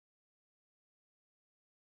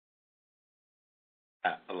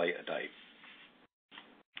at a later date.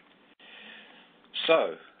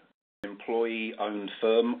 So, employee-owned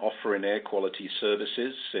firm offering air quality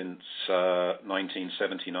services since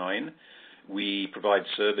 1979. We provide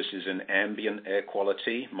services in ambient air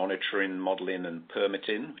quality, monitoring, modeling, and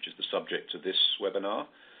permitting, which is the subject of this webinar,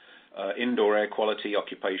 indoor air quality,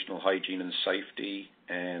 occupational hygiene and safety,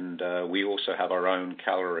 and we also have our own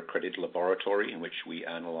CALA-accredited laboratory in which we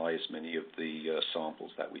analyze many of the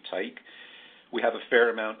samples that we take. We have a fair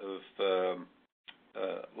amount of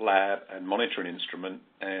lab and monitoring instrument,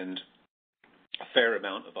 and a fair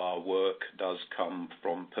amount of our work does come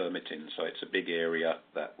from permitting, so it's a big area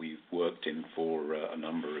that we've worked in for a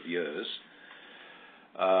number of years.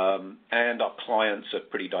 And our clients are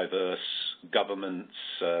pretty diverse: governments,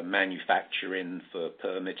 manufacturing for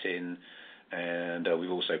permitting, and we've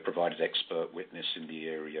also provided expert witness in the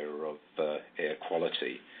area of air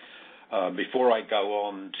quality. Before I go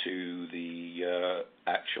on to the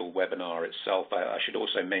actual webinar itself, I should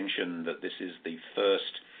also mention that this is the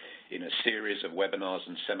first in a series of webinars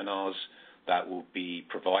and seminars that will be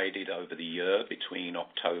provided over the year between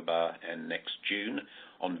October and next June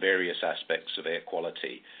on various aspects of air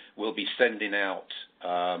quality. We'll be sending out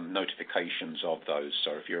notifications of those,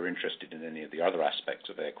 so if you're interested in any of the other aspects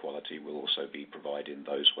of air quality, we'll also be providing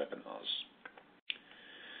those webinars.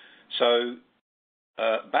 So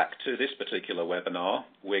back to this particular webinar,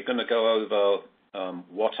 we're going to go over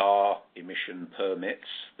what are emission permits,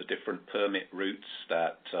 the different permit routes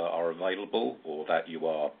that are available or that you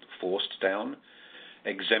are forced down,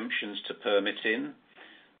 exemptions to permitting.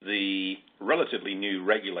 The relatively new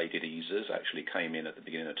regulated EASRs actually came in at the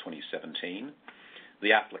beginning of 2017.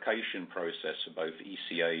 The application process for both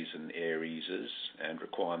ECAs and EASRs and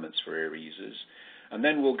requirements for EASRs. And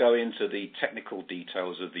then we'll go into the technical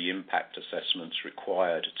details of the impact assessments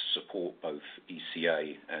required to support both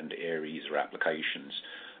ECA and EASR applications,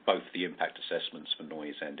 both the impact assessments for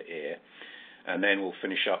noise and air. And then we'll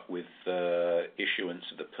finish up with issuance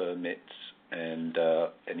of the permits and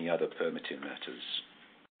any other permitting matters.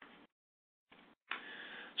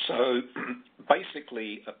 So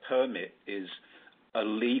basically, a permit is a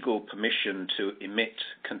legal permission to emit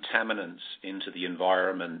contaminants into the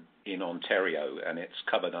environment in Ontario, and it's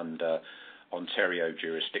covered under Ontario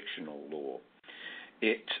jurisdictional law.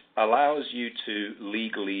 It allows you to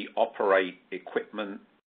legally operate equipment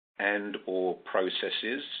and or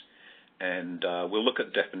processes, and we'll look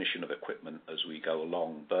at definition of equipment as we go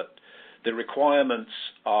along, but the requirements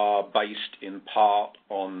are based in part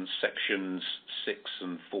on sections 6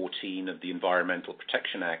 and 14 of the Environmental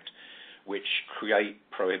Protection Act, which create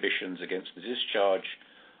prohibitions against the discharge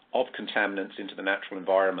of contaminants into the natural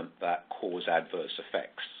environment that cause adverse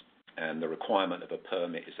effects. And the requirement of a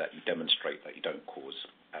permit is that you demonstrate that you don't cause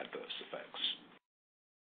adverse effects.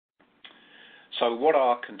 So what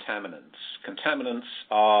are contaminants? Contaminants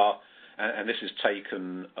are, and this is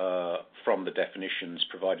taken from the definitions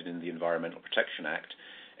provided in the Environmental Protection Act,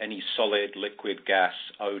 any solid, liquid, gas,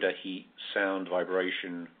 odor, heat, sound,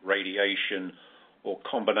 vibration, radiation, or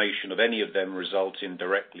combination of any of them resulting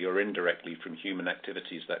directly or indirectly from human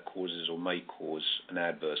activities that causes or may cause an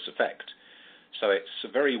adverse effect. So it's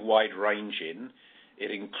a very wide-ranging.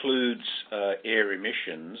 It includes air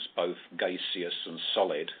emissions, both gaseous and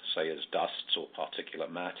solid, say as dusts or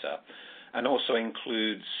particulate matter, and also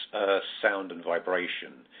includes sound and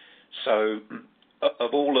vibration. So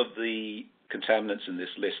of all of the contaminants in this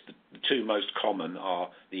list, the two most common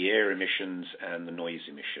are the air emissions and the noise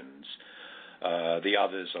emissions. The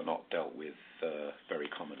others are not dealt with very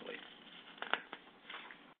commonly.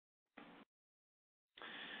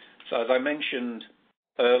 So as I mentioned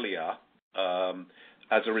earlier,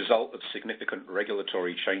 as a result of significant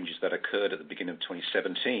regulatory changes that occurred at the beginning of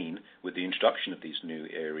 2017 with the introduction of these new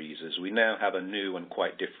EASRs, we now have a new and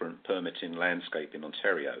quite different permitting landscape in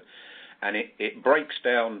Ontario. And it breaks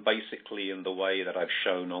down basically in the way that I've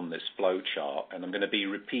shown on this flow chart, and I'm going to be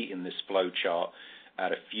repeating this flow chart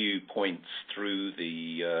at a few points through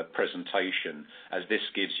the presentation, as this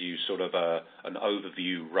gives you sort of an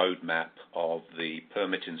overview roadmap of the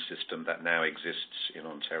permitting system that now exists in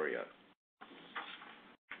Ontario.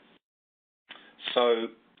 So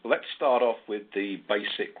let's start off with the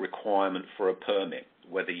basic requirement for a permit,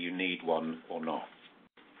 whether you need one or not.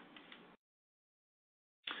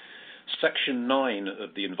 Section 9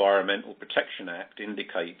 of the Environmental Protection Act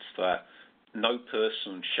indicates that no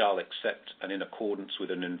person shall accept and in accordance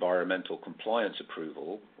with an environmental compliance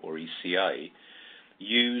approval, or ECA,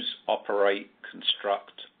 use, operate,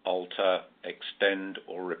 construct, alter, extend,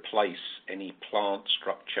 or replace any plant,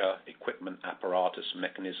 structure, equipment, apparatus,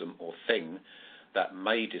 mechanism, or thing that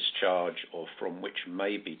may discharge or from which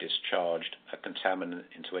may be discharged a contaminant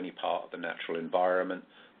into any part of the natural environment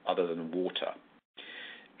other than water.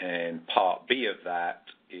 And Part B of that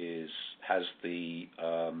has the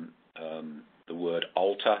word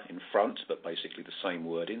alter in front, but basically the same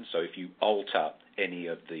wording. So if you alter any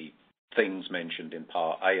of the things mentioned in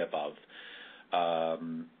Part A above,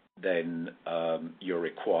 then you're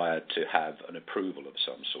required to have an approval of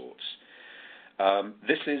some sorts.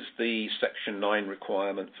 This is the Section 9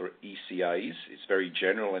 requirement for ECAs. It's very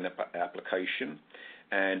general in application.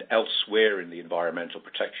 And elsewhere in the Environmental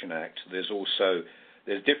Protection Act, there's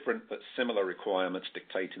different but similar requirements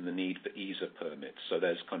dictating the need for EASR permits. So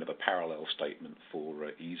there's kind of a parallel statement for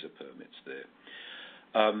EASR permits there.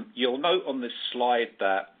 You'll note on this slide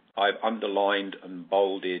that I've underlined and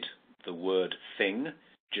bolded the word thing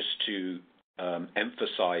just to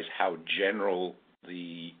emphasize how general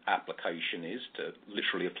the application is. It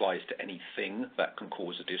literally applies to anything that can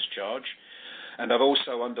cause a discharge. And I've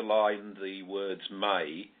also underlined the words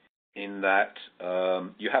may, in that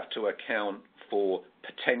you have to account for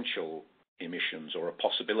potential emissions or a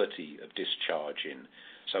possibility of discharging.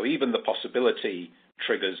 So even the possibility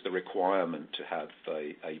triggers the requirement to have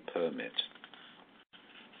a permit.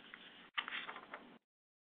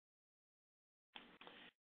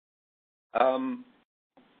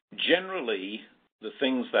 Generally, the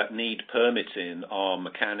things that need permitting are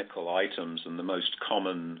mechanical items, and the most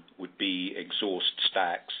common would be exhaust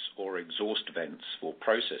stacks or exhaust vents for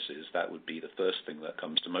processes. That would be the first thing that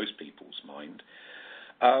comes to most people's mind.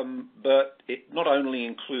 But it not only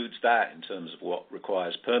includes that in terms of what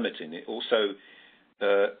requires permitting, it also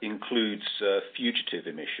includes fugitive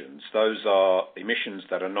emissions. Those are emissions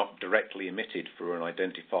that are not directly emitted through an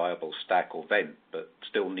identifiable stack or vent, but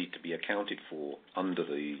still need to be accounted for under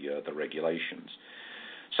the regulations.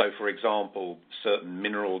 So, for example, certain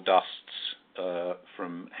mineral dusts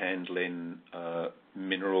from handling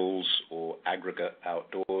minerals or aggregate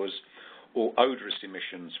outdoors, or odorous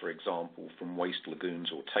emissions, for example, from waste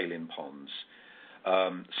lagoons or tailing ponds.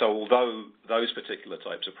 So although those particular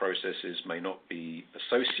types of processes may not be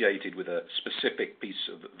associated with a specific piece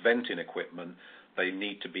of venting equipment, they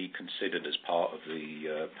need to be considered as part of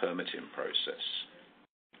the permitting process.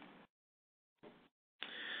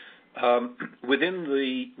 Within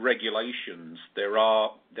the regulations,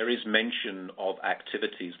 there is mention of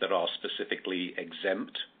activities that are specifically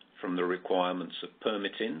exempt from the requirements of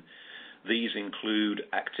permitting. These include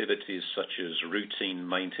activities such as routine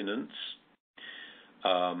maintenance,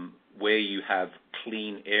 where you have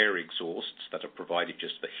clean air exhausts that are provided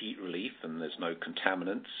just for heat relief and there's no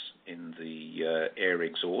contaminants in the air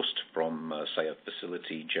exhaust from, say, a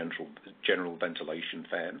facility general ventilation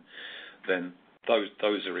fan, then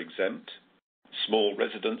those are exempt. Small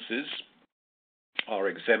residences are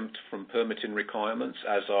exempt from permitting requirements,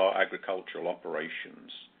 as are agricultural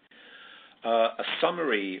operations. A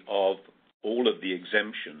summary of all of the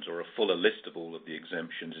exemptions, or a fuller list of all of the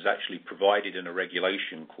exemptions, is actually provided in a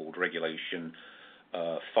regulation called Regulation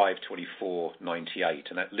 524/98,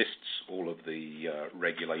 and that lists all of the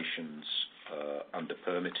regulations under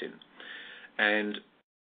permitting. And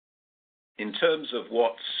in terms of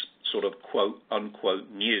what's sort of quote unquote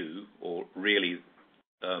new, or really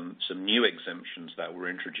some new exemptions that were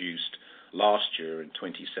introduced last year in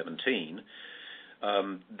 2017,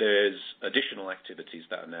 there's additional activities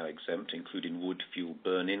that are now exempt, including wood fuel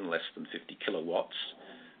burning less than 50 kilowatts,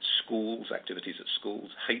 activities at schools,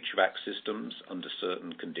 HVAC systems under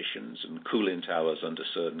certain conditions, and cooling towers under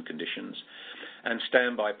certain conditions, and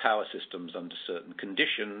standby power systems under certain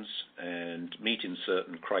conditions, and meeting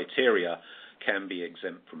certain criteria can be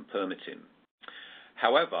exempt from permitting.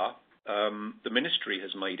 However, the Ministry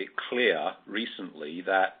has made it clear recently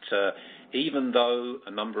that even though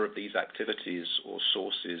a number of these activities or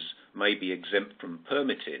sources may be exempt from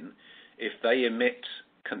permitting, if they emit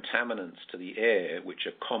contaminants to the air which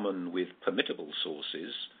are common with permittable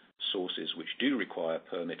sources which do require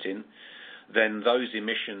permitting, then those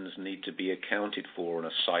emissions need to be accounted for on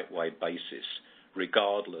a site-wide basis,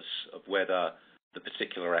 regardless of whether the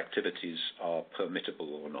particular activities are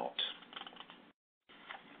permittable or not.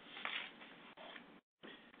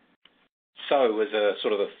 So, as a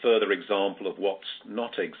sort of a further example of what's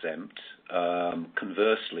not exempt,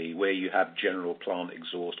 conversely, where you have general plant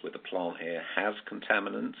exhaust where the plant air has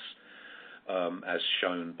contaminants, as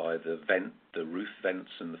shown by the roof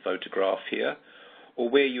vents in the photograph here, or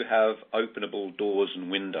where you have openable doors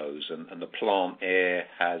and windows and the plant air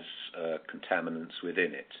has contaminants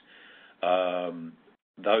within it,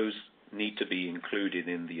 those need to be included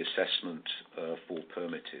in the assessment for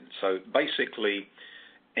permitting. So basically,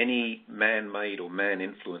 Any man-made or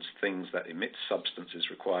man-influenced things that emit substances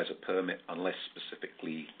requires a permit unless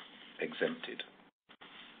specifically exempted.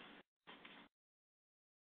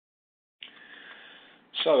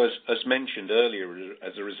 So, as mentioned earlier,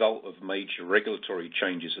 as a result of major regulatory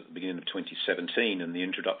changes at the beginning of 2017 and the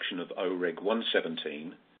introduction of OREG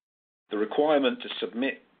 117, the requirement to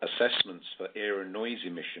submit assessments for air and noise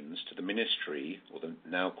emissions to the Ministry, or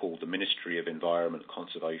now called the Ministry of Environment,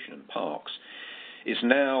 Conservation and Parks, is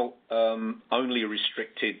now only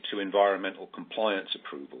restricted to environmental compliance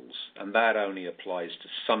approvals, and that only applies to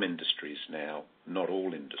some industries now, not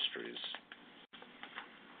all industries.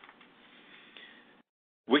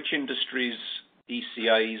 Which industries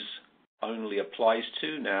ECAs only applies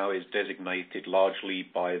to now is designated largely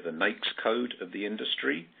by the NAICS code of the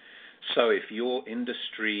industry. So if your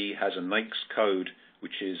industry has a NAICS code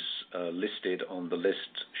which is listed on the list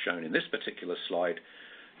shown in this particular slide,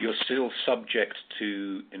 you're still subject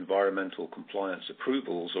to environmental compliance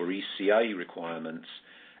approvals or ECA requirements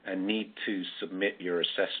and need to submit your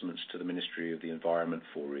assessments to the Ministry of the Environment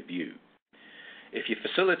for review. If your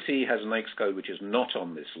facility has a NAICS code which is not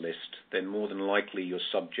on this list, then more than likely you're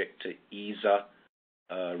subject to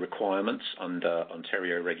EASR requirements under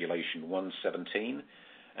Ontario Regulation 117,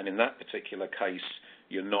 and in that particular case,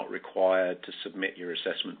 you're not required to submit your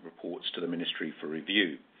assessment reports to the Ministry for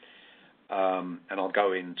review. And I'll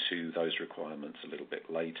go into those requirements a little bit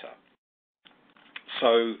later.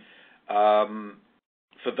 So,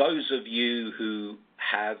 for those of you who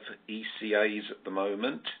have ECAs at the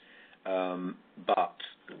moment,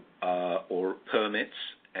 or permits,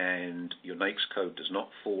 and your NAICS code does not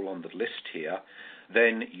fall on the list here,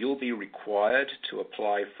 then you'll be required to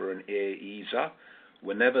apply for an EASR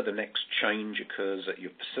whenever the next change occurs at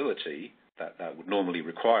your facility. That would normally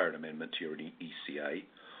require an amendment to your ECA,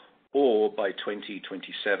 or by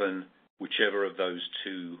 2027, whichever of those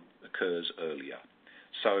two occurs earlier.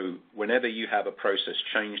 So whenever you have a process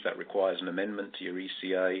change that requires an amendment to your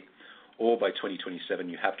ECA, or by 2027,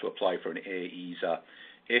 you have to apply for an EASR.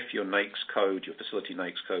 If your NAICS code, your facility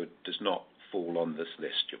NAICS code, does not fall on this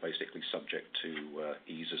list, you're basically subject to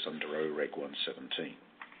EASRs under OREG 117.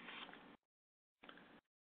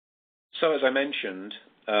 So as I mentioned,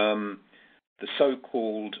 the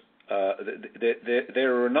so-called,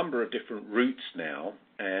 there are a number of different routes now,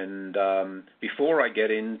 and before I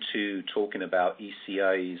get into talking about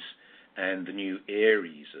ECAs and the new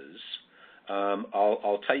EASRs,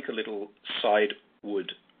 I'll take a little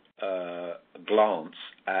sideward glance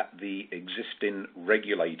at the existing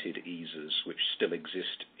regulated EASRs, which still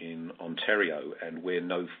exist in Ontario and where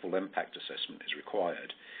no full impact assessment is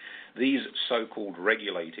required. These so-called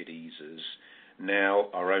regulated EASRs now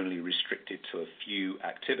are only restricted to a few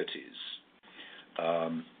activities.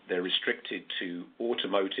 They're restricted to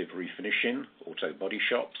automotive refinishing, auto body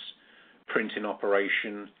shops, printing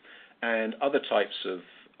operation, and other types of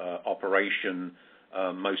operation,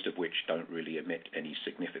 most of which don't really emit any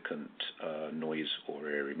significant noise or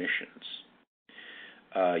air emissions.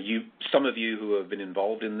 Some of you who have been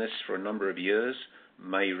involved in this for a number of years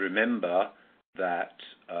may remember that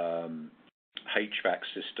HVAC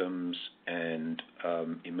systems and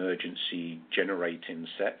emergency generating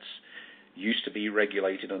sets used to be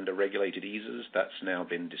regulated under regulated EASRs. That's now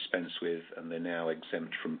been dispensed with, and they're now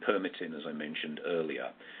exempt from permitting, as I mentioned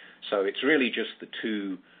earlier. So it's really just the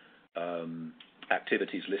two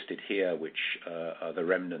activities listed here which are the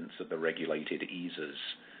remnants of the regulated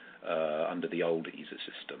EASRs under the old EASR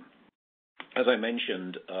system. As I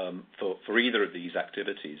mentioned, for either of these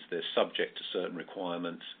activities, they're subject to certain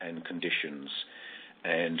requirements and conditions,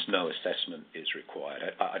 and no assessment is required.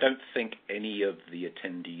 I don't think any of the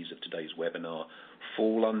attendees of today's webinar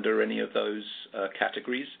fall under any of those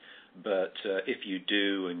categories, but if you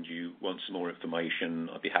do and you want some more information,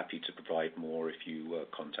 I'd be happy to provide more if you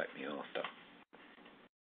contact me after.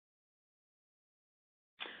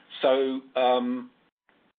 So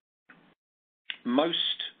most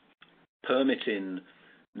permitting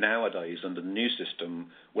nowadays under the new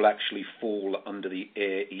system will actually fall under the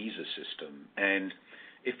EASR system. And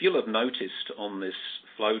if you'll have noticed on this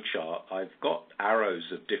flow chart, I've got arrows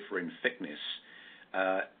of differing thickness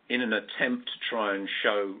in an attempt to try and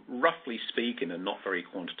show, roughly speaking, and not very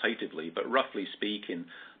quantitatively, but roughly speaking,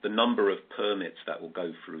 the number of permits that will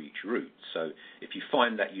go through each route. So if you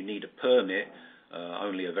find that you need a permit,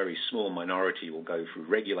 only a very small minority will go through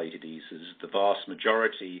regulated EASRs. The vast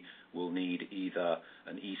majority will need either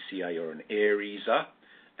an ECA or an EASR,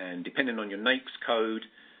 and depending on your NAICS code,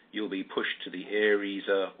 you'll be pushed to the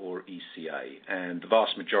EASR or ECA. And the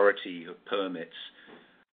vast majority of permits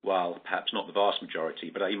well, perhaps not the vast majority,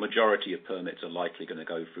 but a majority of permits are likely going to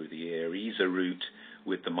go through the EASR route,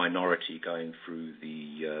 with the minority going through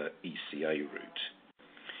the ECA route.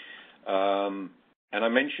 And I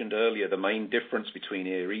mentioned earlier the main difference between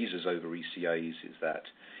EASRs over ECAs is that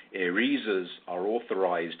EASRs are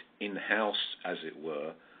authorized in-house, as it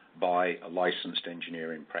were, by a licensed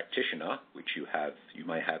engineering practitioner, which you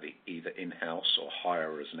may have either in-house or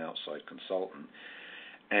hire as an outside consultant.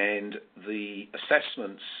 And the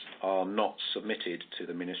assessments are not submitted to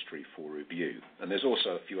the Ministry for review. And there's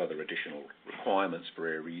also a few other additional requirements for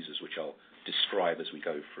EASRs, which I'll describe as we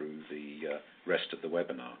go through the rest of the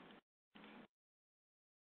webinar.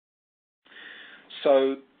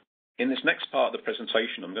 So in this next part of the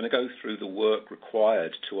presentation, I'm going to go through the work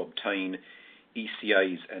required to obtain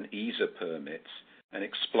ECAs and EASR permits and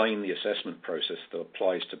explain the assessment process that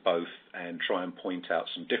applies to both and try and point out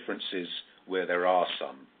some differences where there are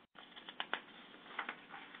some.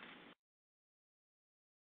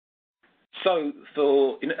 So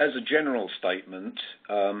as a general statement,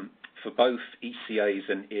 for both ECAs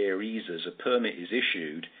and EASRs, a permit is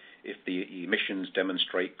issued if the emissions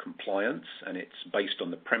demonstrate compliance, and it's based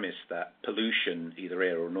on the premise that pollution, either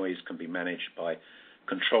air or noise, can be managed by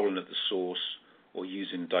controlling at the source or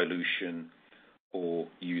using dilution or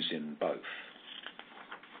using both.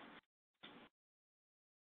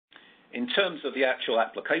 In terms of the actual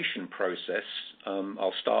application process,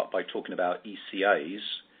 I'll start by talking about ECAs,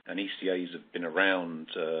 and ECAs have been around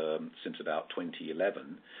since about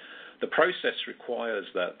 2011. The process requires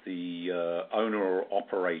that the owner or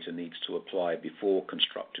operator needs to apply before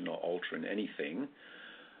constructing or altering anything.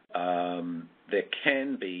 There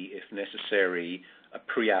can be, if necessary, a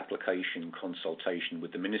pre-application consultation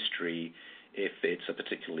with the Ministry if it's a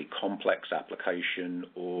particularly complex application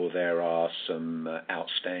or there are some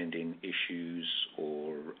outstanding issues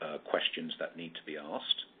or questions that need to be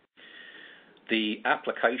asked. The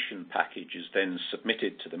application package is then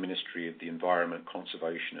submitted to the Ministry of the Environment,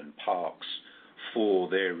 Conservation and Parks for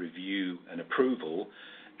their review and approval,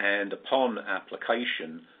 and upon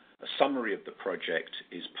application, a summary of the project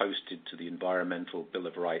is posted to the Environmental Bill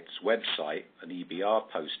of Rights website, an EBR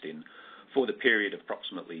posting, for the period of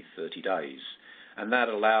approximately 30 days. And that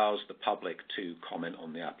allows the public to comment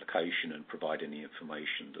on the application and provide any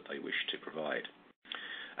information that they wish to provide.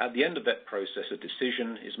 At the end of that process, a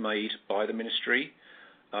decision is made by the Ministry.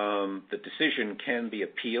 The decision can be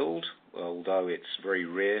appealed, although it's very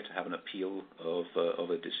rare to have an appeal of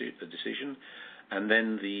a decision, and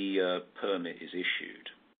then the permit is issued.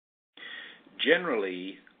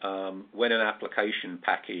 Generally, when an application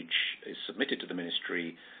package is submitted to the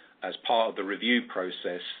Ministry, as part of the review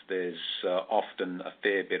process, there's often a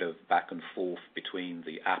fair bit of back and forth between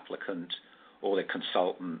the applicant or the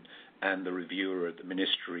consultant and the reviewer at the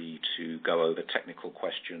Ministry to go over technical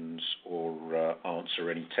questions or answer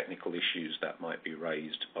any technical issues that might be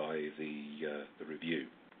raised by the review.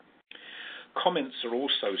 Comments are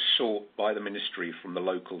also sought by the Ministry from the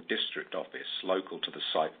local district office, local to the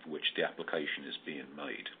site for which the application is being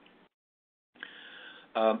made.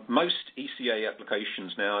 Most ECA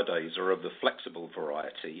applications nowadays are of the flexible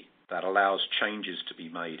variety that allows changes to be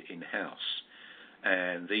made in-house.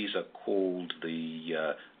 And these are called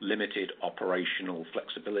the Limited Operational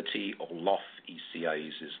Flexibility, or LOF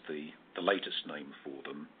ECAs is the latest name for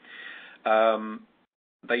them.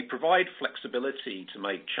 They provide flexibility to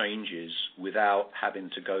make changes without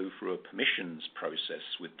having to go through a permissions process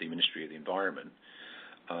with the Ministry of the Environment.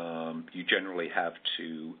 You generally have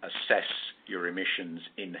to assess your emissions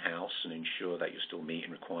in-house and ensure that you're still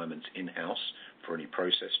meeting requirements in-house for any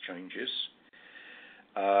process changes.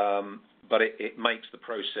 But it makes the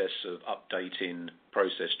process of updating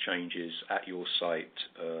process changes at your site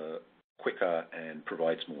quicker and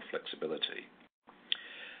provides more flexibility.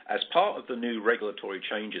 As part of the new regulatory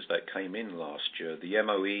changes that came in last year, the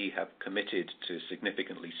MOE have committed to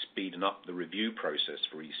significantly speeding up the review process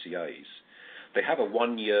for ECAs. They have a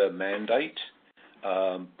one-year mandate,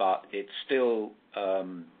 but it's still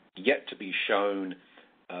yet to be shown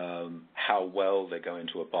how well they're going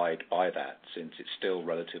to abide by that, since it's still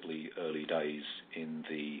relatively early days in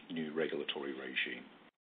the new regulatory regime.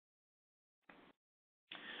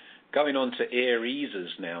 Going on to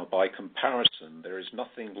EASRs now, by comparison, there is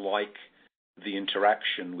nothing like the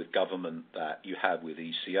interaction with government that you have with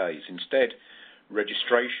ECAs. Instead,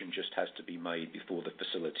 registration just has to be made before the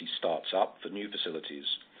facility starts up for new facilities,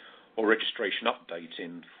 or registration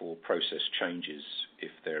updating for process changes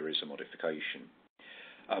if there is a modification.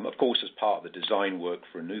 Of course, as part of the design work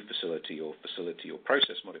for a new facility or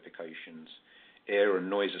process modifications, air and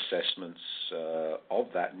noise assessments of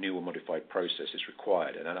that new or modified process is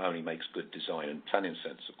required, and that only makes good design and planning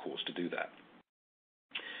sense, of course, to do that.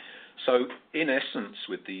 So, in essence,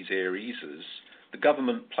 with these EASRs, the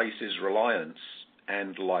government places reliance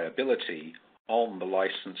and liability on the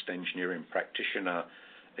licensed engineering practitioner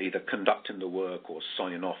either conducting the work or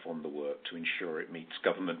signing off on the work to ensure it meets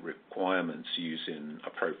government requirements using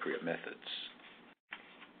appropriate methods.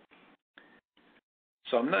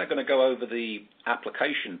 So I'm now going to go over the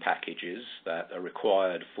application packages that are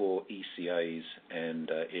required for ECAs and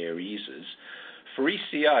EASRs. For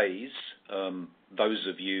ECAs, those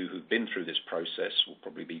of you who've been through this process will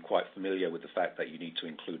probably be quite familiar with the fact that you need to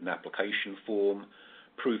include an application form,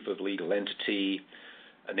 proof of legal entity,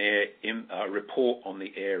 a report on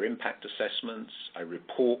the air impact assessments, a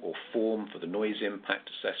report or form for the noise impact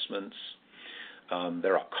assessments.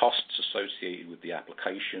 There are costs associated with the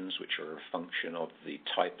applications, which are a function of the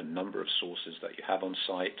type and number of sources that you have on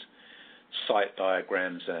site, site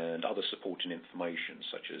diagrams and other supporting information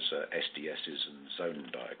such as SDSs and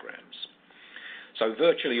zoning diagrams. So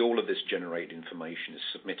virtually all of this generated information is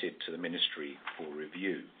submitted to the Ministry for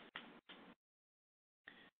review.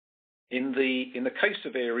 In the case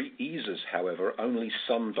of EASRs, however, only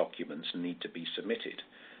some documents need to be submitted,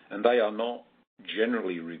 and they are not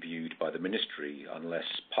generally reviewed by the Ministry unless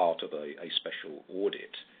part of a special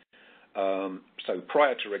audit. So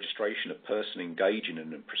prior to registration, a person engaging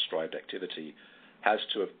in a prescribed activity has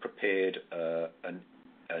to have prepared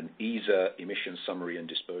an EASR Emission Summary and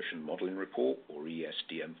Dispersion Modelling Report, or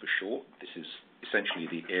ESDM for short. This is essentially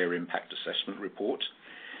the Air Impact Assessment Report.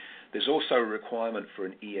 There's also a requirement for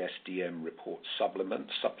an ESDM report supplement,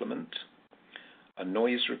 a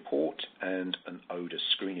noise report, and an odour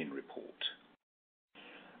screening report.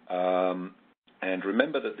 And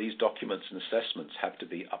remember that these documents and assessments have to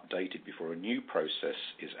be updated before a new process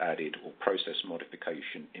is added or process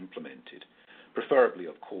modification implemented. Preferably,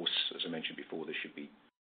 of course, as I mentioned before, this should be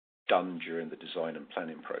done during the design and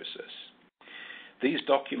planning process. These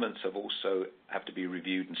documents have to be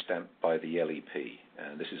reviewed and stamped by the LEP,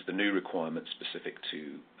 and this is the new requirement specific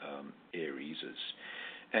to EASRs.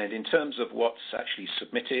 And in terms of what's actually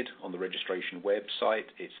submitted on the registration website,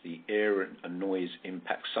 it's the air and noise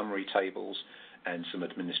impact summary tables and some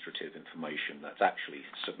administrative information that's actually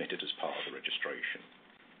submitted as part of the registration.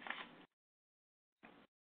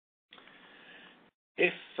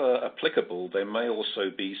 If applicable, there may also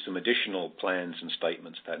be some additional plans and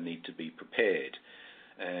statements that need to be prepared.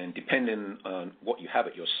 And depending on what you have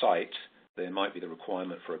at your site, there might be the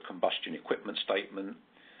requirement for a combustion equipment statement,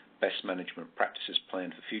 best management practices plan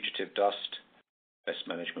for fugitive dust, best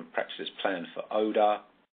management practices plan for odour,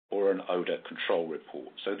 or an odour control report.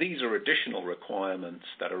 So these are additional requirements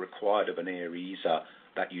that are required of an EASR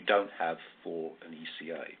that you don't have for an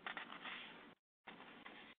ECA.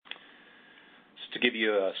 To give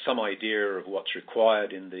you some idea of what's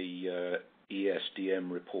required in the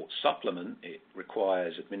ESDM report supplement, it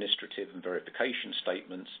requires administrative and verification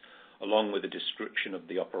statements along with a description of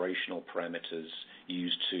the operational parameters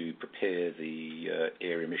used to prepare the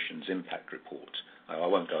air emissions impact report. I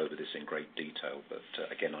won't go over this in great detail, but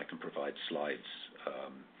again, I can provide slides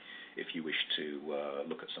if you wish to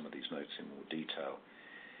look at some of these notes in more detail.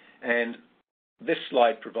 And this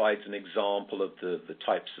slide provides an example of the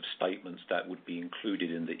types of statements that would be included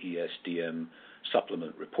in the ESDM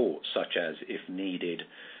supplement report, such as, if needed,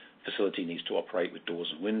 facility needs to operate with doors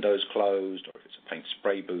and windows closed, or if it's a paint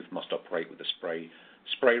spray booth, must operate with a spray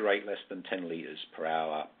rate less than 10 litres per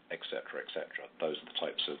hour, etc., etc. Those are the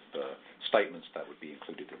types of statements that would be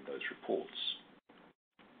included in those reports.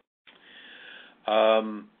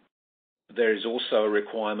 There is also a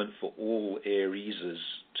requirement for all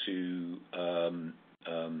EASRs to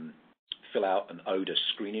fill out an odour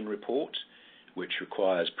screening report, which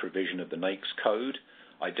requires provision of the NAICS code,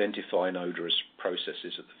 identifying odorous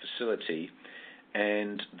processes at the facility,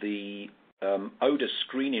 and the odour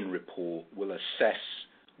screening report will assess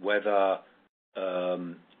whether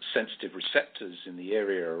sensitive receptors in the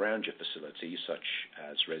area around your facility, such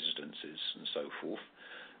as residences and so forth,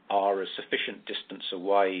 are a sufficient distance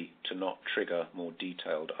away to not trigger more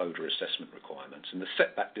detailed odour assessment requirements. And the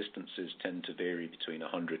setback distances tend to vary between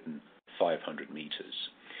 100 and 500 metres.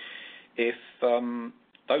 If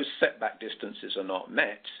those setback distances are not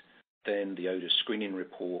met, then the odour screening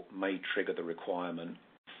report may trigger the requirement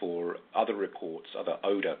for other reports, other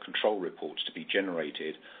odour control reports to be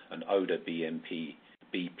generated, an odour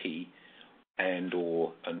BP, and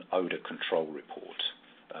or an odour control report.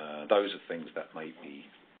 Those are things that may be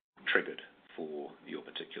triggered for your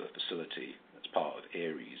particular facility as part of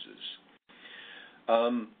EASRs.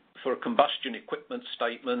 For combustion equipment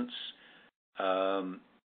statements,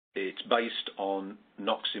 It's based on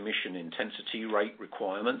NOx emission intensity rate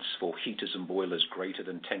requirements for heaters and boilers greater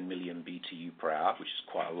than 10 million BTU per hour, which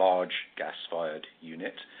is quite a large gas-fired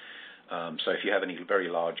unit. So if you have any very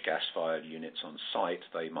large gas-fired units on site,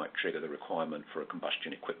 they might trigger the requirement for a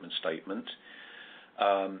combustion equipment statement.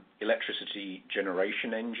 Electricity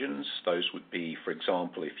generation engines, those would be, for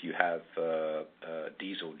example, if you have a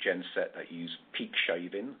diesel genset that use peak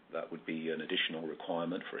shaving, that would be an additional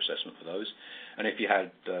requirement for assessment for those. And if you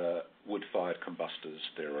had wood-fired combustors,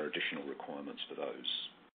 there are additional requirements for those.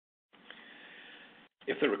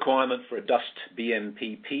 If the requirement for a dust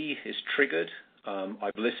BMPP is triggered,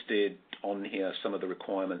 I've listed on here some of the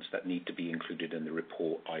requirements that need to be included in the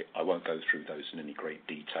report. I won't go through those in any great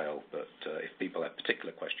detail, but if people have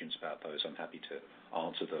particular questions about those, I'm happy to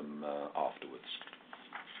answer them afterwards.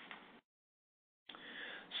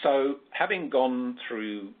 So, having gone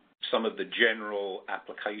through some of the general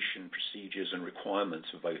application procedures and requirements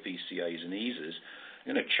of both ECAs and EASRs,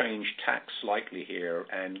 I'm going to change tack slightly here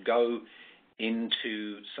and go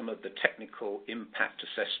into some of the technical impact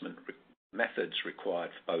assessment methods required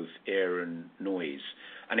for both air and noise.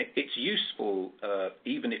 And it's useful,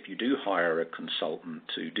 even if you do hire a consultant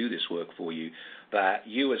to do this work for you, that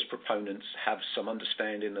you as proponents have some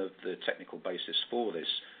understanding of the technical basis for this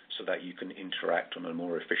so that you can interact on a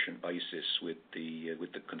more efficient basis with the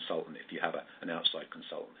consultant if you have an outside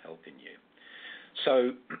consultant helping you.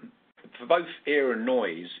 So for both air and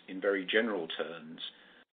noise, in very general terms,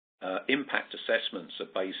 impact assessments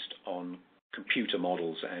are based on computer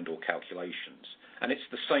models and or calculations. And it's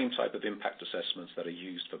the same type of impact assessments that are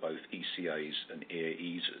used for both ECAs and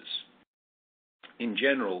EASRs. In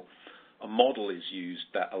general, a model is used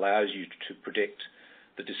that allows you to predict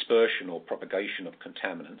the dispersion or propagation of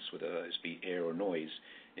contaminants, whether those be air or noise,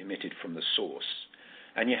 emitted from the source.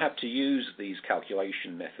 And you have to use these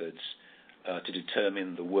calculation methods to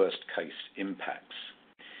determine the worst case impacts.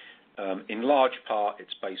 In large part,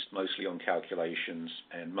 it's based mostly on calculations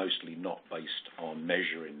and mostly not based on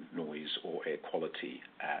measuring noise or air quality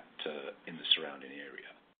in the surrounding area.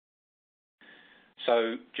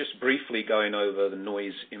 So just briefly going over the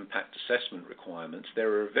noise impact assessment requirements,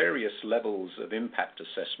 there are various levels of impact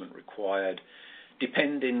assessment required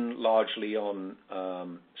depending largely on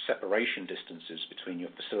separation distances between your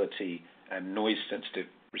facility and noise-sensitive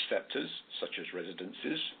receptors, such as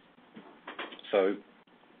residences. So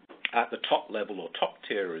at the top level or top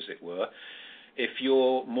tier, as it were, if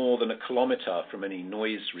you're more than 1 kilometre from any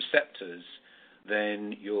noise receptors,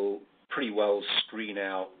 then you'll pretty well screen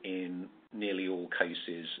out in nearly all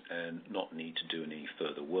cases and not need to do any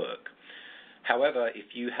further work. However,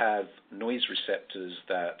 if you have noise receptors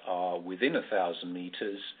that are within 1,000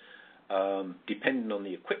 metres, depending on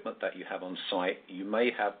the equipment that you have on site, you may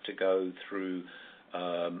have to go through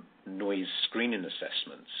noise screening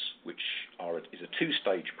assessments, which is a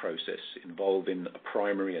two-stage process involving a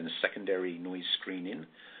primary and secondary noise screening.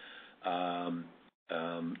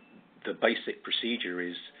 The basic procedure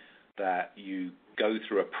is that you go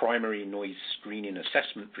through a primary noise screening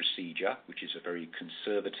assessment procedure, which is a very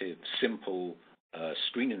conservative, simple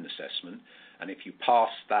screening assessment, and if you pass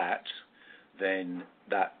that, then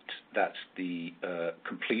that's the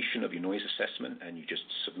completion of your noise assessment, and you just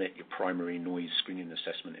submit your primary noise screening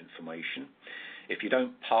assessment information. If you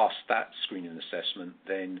don't pass that screening assessment,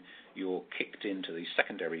 then you're kicked into the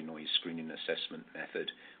secondary noise screening assessment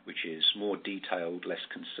method, which is more detailed, less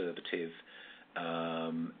conservative,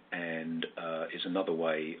 and is another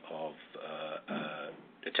way of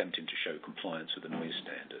attempting to show compliance with the noise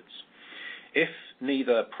standards. If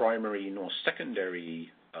neither primary nor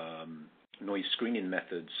secondary noise screening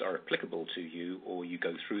methods are applicable to you, or you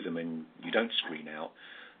go through them and you don't screen out,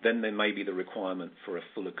 then there may be the requirement for a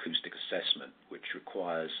full acoustic assessment, which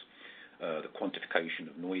requires the quantification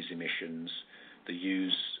of noise emissions, the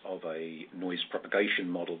use of a noise propagation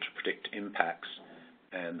model to predict impacts,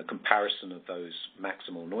 and the comparison of those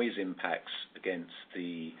maximal noise impacts against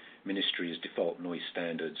the Ministry's default noise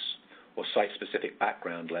standards or site-specific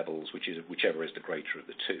background levels, whichever is the greater of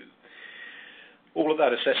the two. All of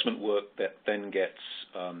that assessment work that then gets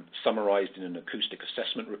summarized in an acoustic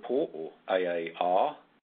assessment report, or AAR,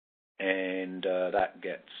 and that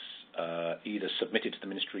gets either submitted to the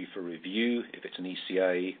Ministry for review if it's an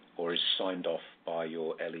ECA, or is signed off by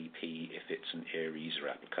your LEP if it's an EASR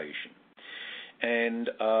application. And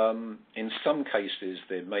in some cases,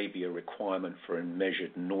 there may be a requirement for a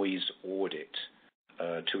measured noise audit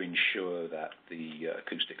to ensure that the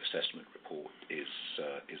acoustic assessment report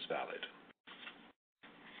is valid.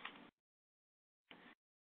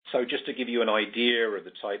 So just to give you an idea of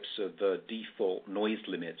the types of default noise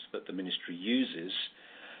limits that the Ministry uses,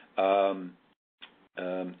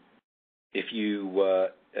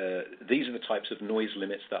 these are the types of noise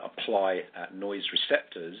limits that apply at noise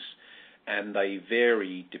receptors, and they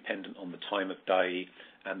vary dependent on the time of day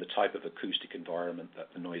and the type of acoustic environment that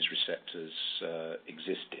the noise receptors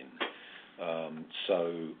exist in.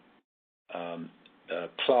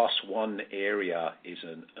 Class 1 area is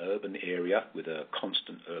an urban area with a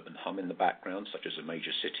constant urban hum in the background, such as a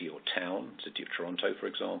major city or town, City of Toronto, for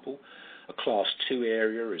example. A Class 2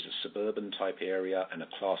 area is a suburban type area, and a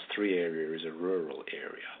Class 3 area is a rural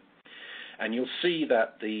area. And you'll see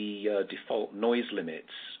that the default noise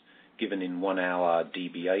limits given in 1 hour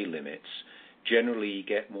dBA limits generally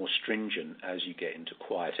get more stringent as you get into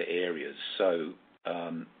quieter areas. So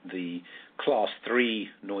the Class 3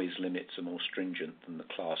 noise limits are more stringent than the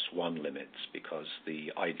Class 1 limits, because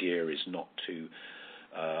the idea is not to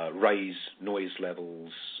raise noise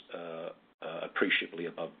levels appreciably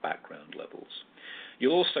above background levels.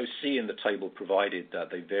 You'll also see in the table provided that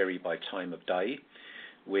they vary by time of day,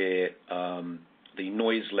 where the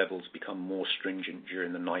noise levels become more stringent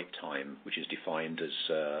during the night time, which is defined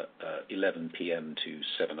as 11 p.m. to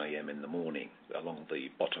 7 a.m. in the morning, along the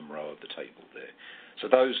bottom row of the table there. So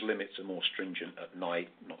those limits are more stringent at night,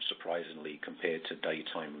 not surprisingly, compared to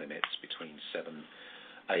daytime limits between 7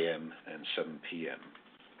 a.m. and 7 p.m.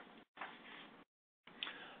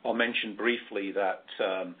 I'll mention briefly that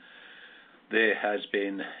there has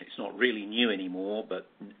been, it's not really new anymore, but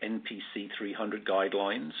NPC 300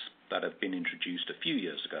 guidelines that have been introduced a few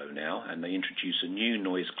years ago now, and they introduce a new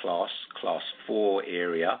noise class, Class 4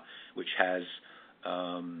 area, which has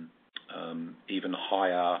even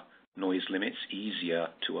higher noise limits, easier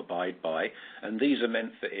to abide by, and these are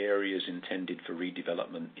meant for areas intended for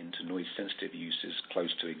redevelopment into noise-sensitive uses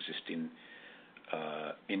close to existing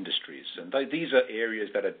industries. And these are areas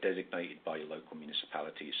that are designated by your local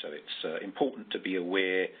municipality, so it's important to be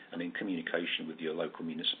aware and in communication with your local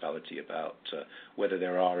municipality about whether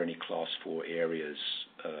there are any Class 4 areas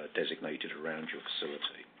designated around your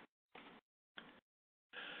facility.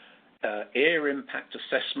 Air impact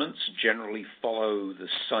assessments generally follow the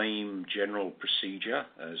same general procedure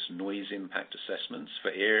as noise impact assessments.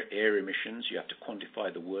 For air emissions, you have to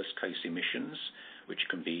quantify the worst case emissions, which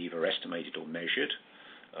can be either estimated or measured,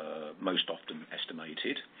 most often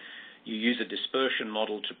estimated. You use a dispersion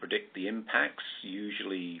model to predict the impacts,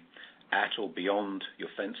 usually at or beyond your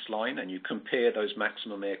fence line, and you compare those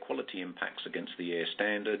maximum air quality impacts against the air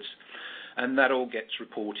standards, and that all gets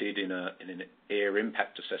reported in an air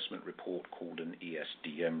impact assessment report called an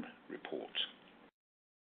ESDM report.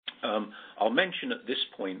 I'll mention at this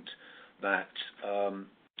point that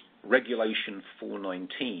Regulation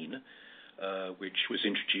 419, which was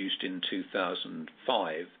introduced in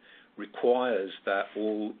 2005, requires that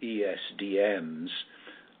all ESDMs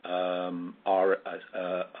are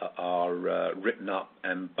written up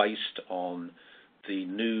and based on the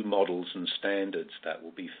new models and standards that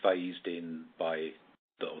will be phased in by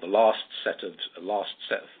the last set of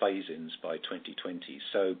phase-ins by 2020.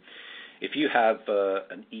 So, if you have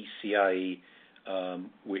an ECA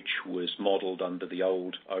which was modelled under the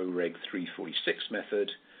old OREG 346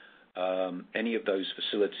 method, any of those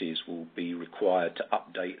facilities will be required to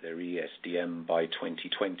update their ESDM by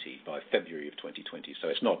 2020, by February of 2020. So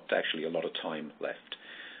it's not actually a lot of time left.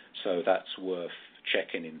 So that's worth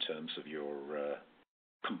checking in terms of your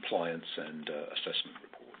compliance and assessment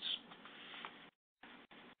reports.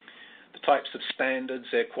 The types of standards,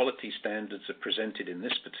 air quality standards, are presented in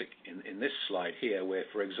this in this slide here, where,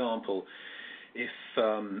 for example, if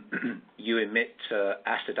you emit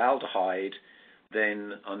acetaldehyde,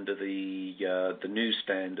 then under the new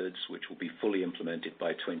standards, which will be fully implemented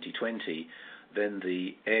by 2020, then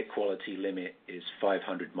the air quality limit is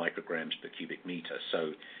 500 micrograms per cubic meter.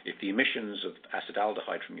 So if the emissions of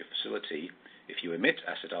acetaldehyde from your facility, if you emit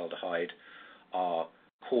acetaldehyde,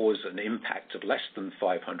 cause an impact of less than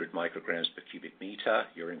 500 micrograms per cubic meter,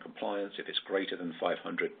 you're in compliance. If it's greater than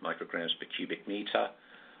 500 micrograms per cubic meter,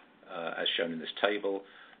 as shown in this table,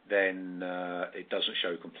 then it doesn't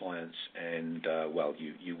show compliance, and well,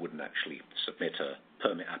 you wouldn't actually submit a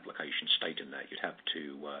permit application stating that. You'd have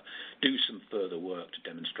to do some further work to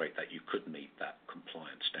demonstrate that you could meet that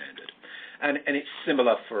compliance standard. And it's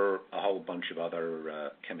similar for a whole bunch of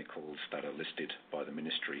other chemicals that are listed by the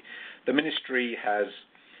Ministry. The Ministry has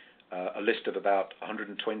a list of about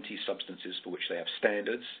 120 substances for which they have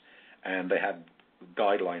standards, and they have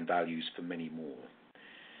guideline values for many more.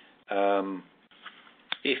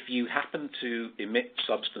 If you happen to emit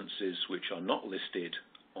substances which are not listed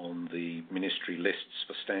on the Ministry lists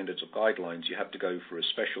for standards or guidelines, you have to go for a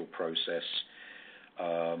special process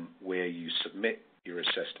where you submit your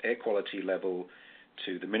assessed air quality level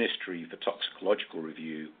to the Ministry for toxicological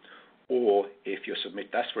review, or if you're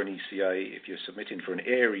that's for an ECA, if you're submitting for an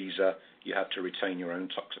air EASR, you have to retain your own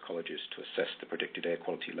toxicologist to assess the predicted air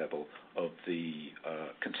quality level of the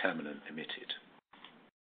contaminant emitted.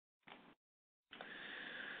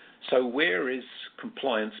 So where is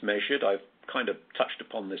compliance measured? I've kind of touched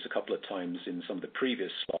upon this a couple of times in some of the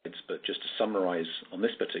previous slides, but just to summarize on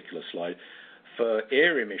this particular slide, for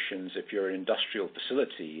air emissions, if you're an industrial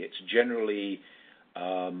facility, it's generally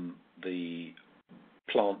the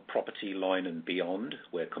plant property line and beyond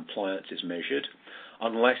where compliance is measured,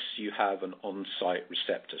 unless you have an on-site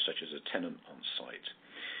receptor, such as a tenant on-site.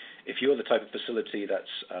 If you're the type of facility that's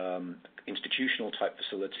institutional type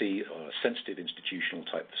facility or a sensitive institutional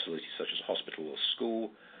type facility, such as a hospital or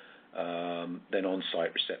school, then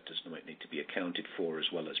on-site receptors might need to be accounted for, as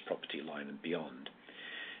well as property line and beyond.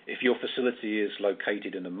 If your facility is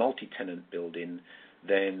located in a multi-tenant building,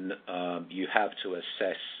 then you have to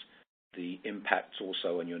assess the impacts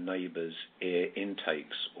also on your neighbours' air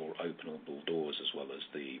intakes or openable doors, as well as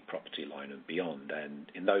the property line and beyond.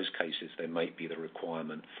 And in those cases, there might be the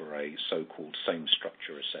requirement for a so-called same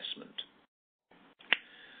structure assessment.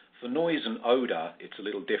 For noise and odour, it's a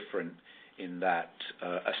little different in that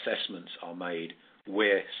assessments are made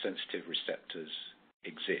where sensitive receptors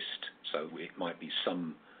exist. So it might be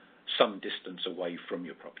some distance away from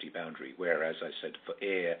your property boundary, whereas I said for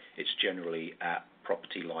air, it's generally at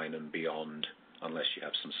property line and beyond, unless you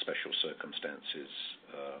have some special circumstances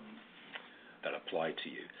that apply to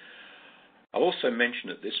you. I'll also mention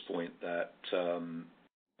at this point that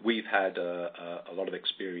we've had a lot of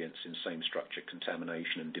experience in same structure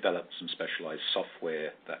contamination and developed some specialized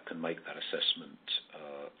software that can make that assessment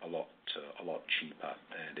a lot cheaper.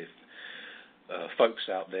 And if folks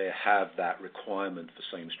out there have that requirement for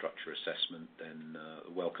same structure assessment, then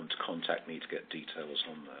welcome to contact me to get details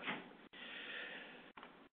on that.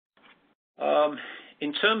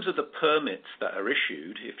 In terms of the permits that are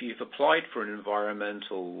issued, if you've applied for an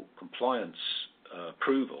environmental compliance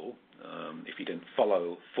approval, if you didn't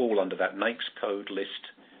fall under that NAICS code list,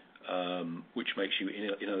 which makes you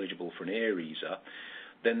ineligible for an air EASR,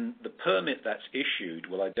 then the permit that's issued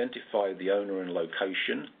will identify the owner and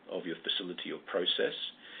location of your facility or process.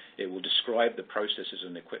 It will describe the processes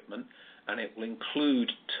and equipment, and it will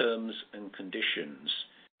include terms and conditions,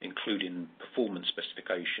 including performance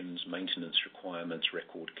specifications, maintenance requirements,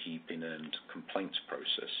 record keeping, and complaints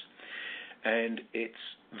process. And it's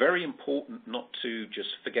very important not to just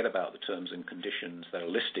forget about the terms and conditions that are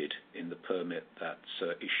listed in the permit that's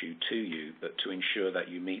issued to you, but to ensure that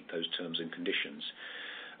you meet those terms and conditions.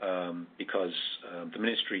 Because the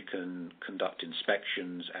Ministry can conduct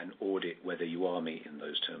inspections and audit whether you are meeting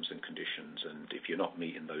those terms and conditions. And if you're not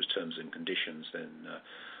meeting those terms and conditions, then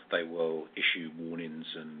they will issue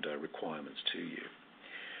warnings and requirements to you.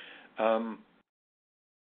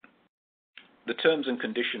 The terms and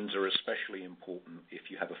conditions are especially important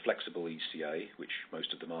if you have a flexible ECA, which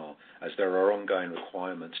most of them are, as there are ongoing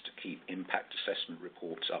requirements to keep impact assessment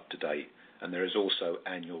reports up to date, and there is also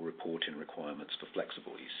annual reporting requirements for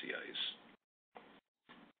flexible ECAs.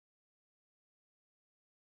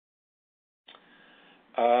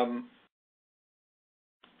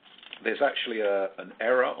 There's actually an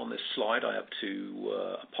error on this slide. I have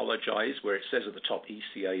to apologize. Where it says at the top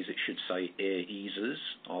ECAs, it should say air EASRs.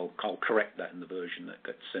 I'll correct that in the version that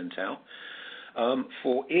gets sent out.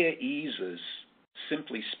 For air EASRs,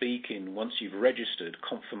 simply speaking, once you've registered,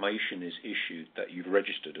 confirmation is issued that you've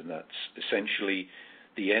registered, and that's essentially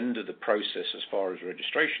the end of the process as far as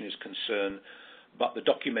registration is concerned. But the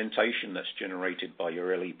documentation that's generated by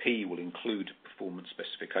your LEP will include performance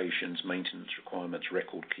specifications, maintenance requirements,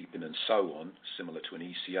 record keeping, and so on, similar to an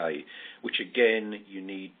ECA, which again you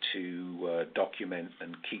need to document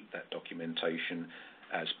and keep that documentation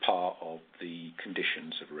as part of the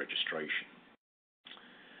conditions of registration.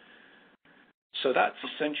 So that's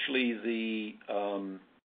essentially the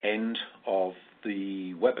end of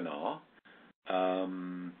the webinar.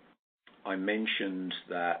 I mentioned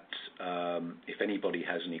that if anybody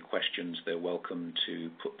has any questions, they're welcome to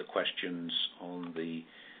put the questions on the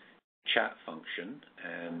chat function,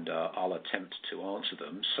 and I'll attempt to answer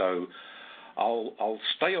them. So I'll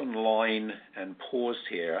stay online and pause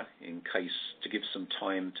here in case to give some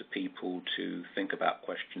time to people to think about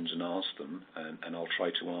questions and ask them, and I'll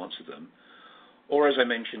try to answer them. Or as I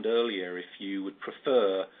mentioned earlier, if you would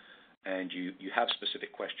prefer and you have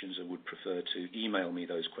specific questions and would prefer to email me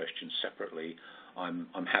those questions separately, I'm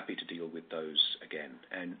happy to deal with those again.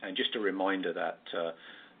 And just a reminder that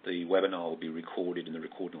the webinar will be recorded and the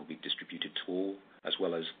recording will be distributed to all as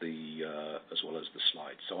well as the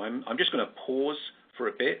slides. So I'm just going to pause for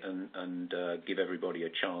a bit and give everybody a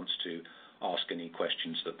chance to ask any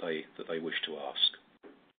questions that they wish to ask.